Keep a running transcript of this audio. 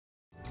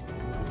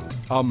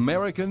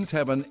Americans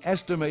have an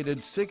estimated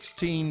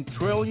 $16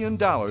 trillion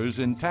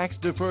in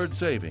tax-deferred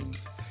savings,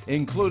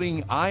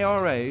 including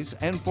IRAs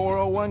and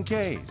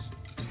 401ks.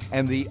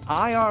 And the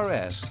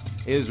IRS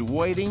is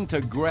waiting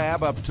to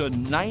grab up to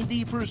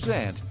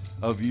 90%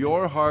 of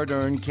your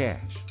hard-earned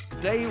cash.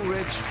 Stay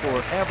rich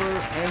forever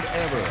and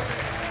ever.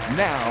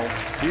 Now,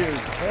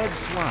 here's Ed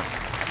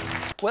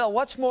Slott. Well,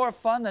 what's more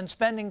fun than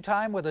spending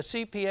time with a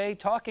CPA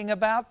talking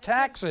about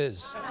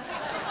taxes?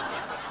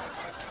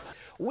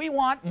 We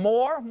want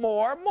more.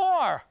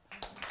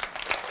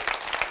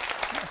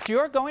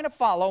 You're going to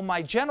follow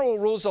my general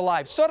rules of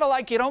life, sort of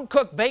like you don't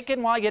cook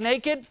bacon while you're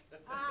naked.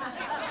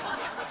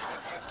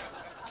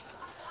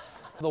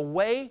 The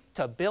way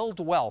to build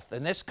wealth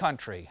in this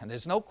country, and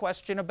there's no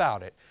question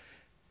about it,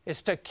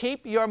 is to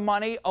keep your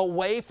money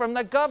away from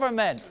the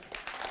government.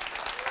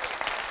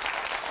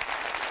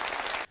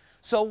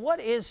 So what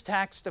is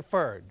tax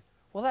deferred?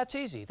 Well, that's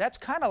easy. That's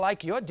kind of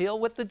like your deal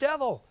with the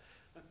devil.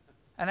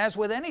 And as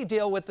with any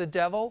deal with the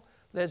devil,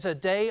 there's a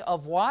day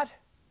of what?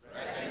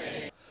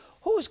 Reckoning.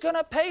 Who's going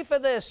to pay for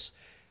this?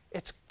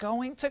 It's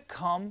going to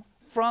come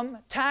from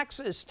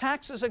taxes.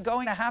 Taxes are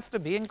going to have to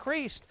be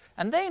increased.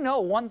 And they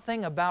know one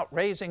thing about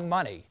raising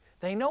money.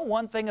 They know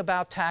one thing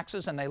about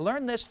taxes, and they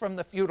learned this from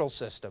the feudal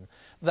system.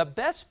 The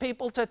best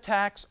people to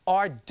tax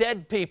are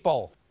dead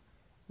people.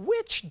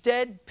 Which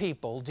dead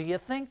people do you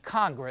think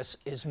Congress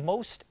is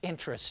most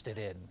interested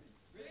in?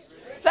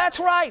 That's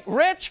right,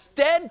 rich,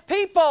 dead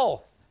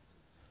people.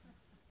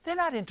 They're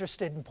not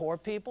interested in poor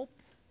people.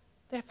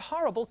 They have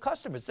horrible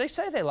customers. They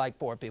say they like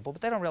poor people,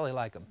 but they don't really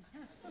like them.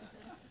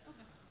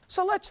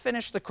 So let's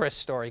finish the Chris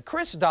story.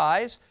 Chris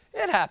dies.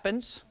 It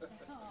happens.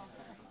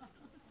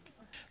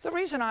 The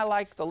reason I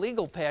like the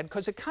legal pad,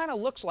 because it kind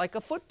of looks like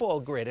a football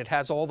grid. It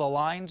has all the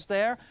lines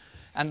there.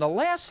 And the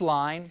last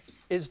line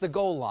is the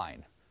goal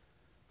line.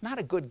 Not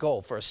a good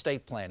goal for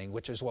estate planning,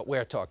 which is what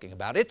we're talking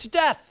about. It's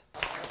death.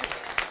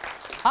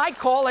 I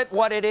call it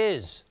what it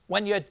is.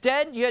 When you're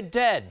dead, you're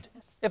dead.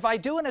 If I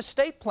do an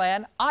estate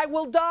plan, I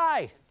will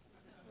die.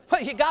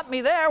 Well, you got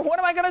me there. What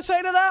am I going to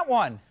say to that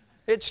one?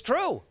 It's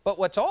true. But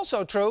what's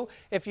also true,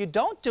 if you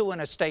don't do an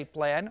estate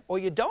plan or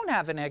you don't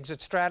have an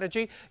exit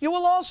strategy, you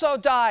will also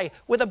die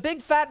with a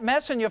big fat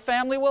mess and your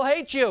family will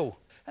hate you.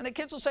 And the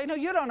kids will say, no,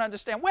 you don't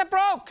understand. We're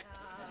broke.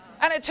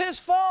 And it's his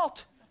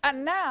fault.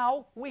 And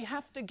now we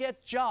have to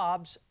get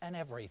jobs and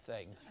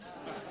everything.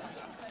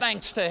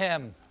 Thanks to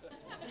him.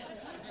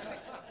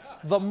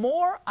 The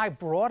more I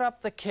brought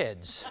up the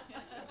kids,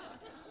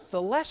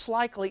 the less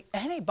likely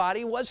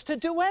anybody was to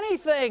do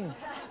anything.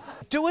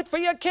 Do it for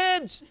your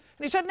kids.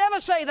 And he said, never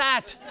say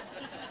that.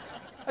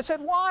 I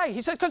said, why?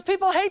 He said, because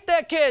people hate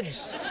their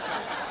kids.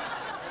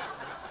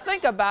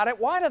 Think about it.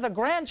 Why do the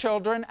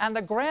grandchildren and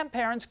the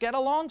grandparents get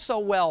along so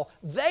well?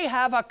 They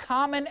have a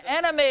common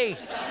enemy.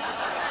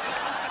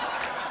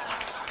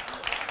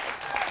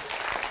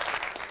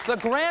 The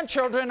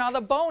grandchildren are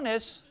the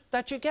bonus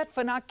that you get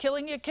for not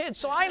killing your kids.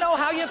 So I know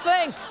how you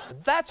think.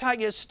 That's how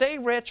you stay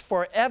rich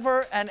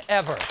forever and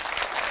ever.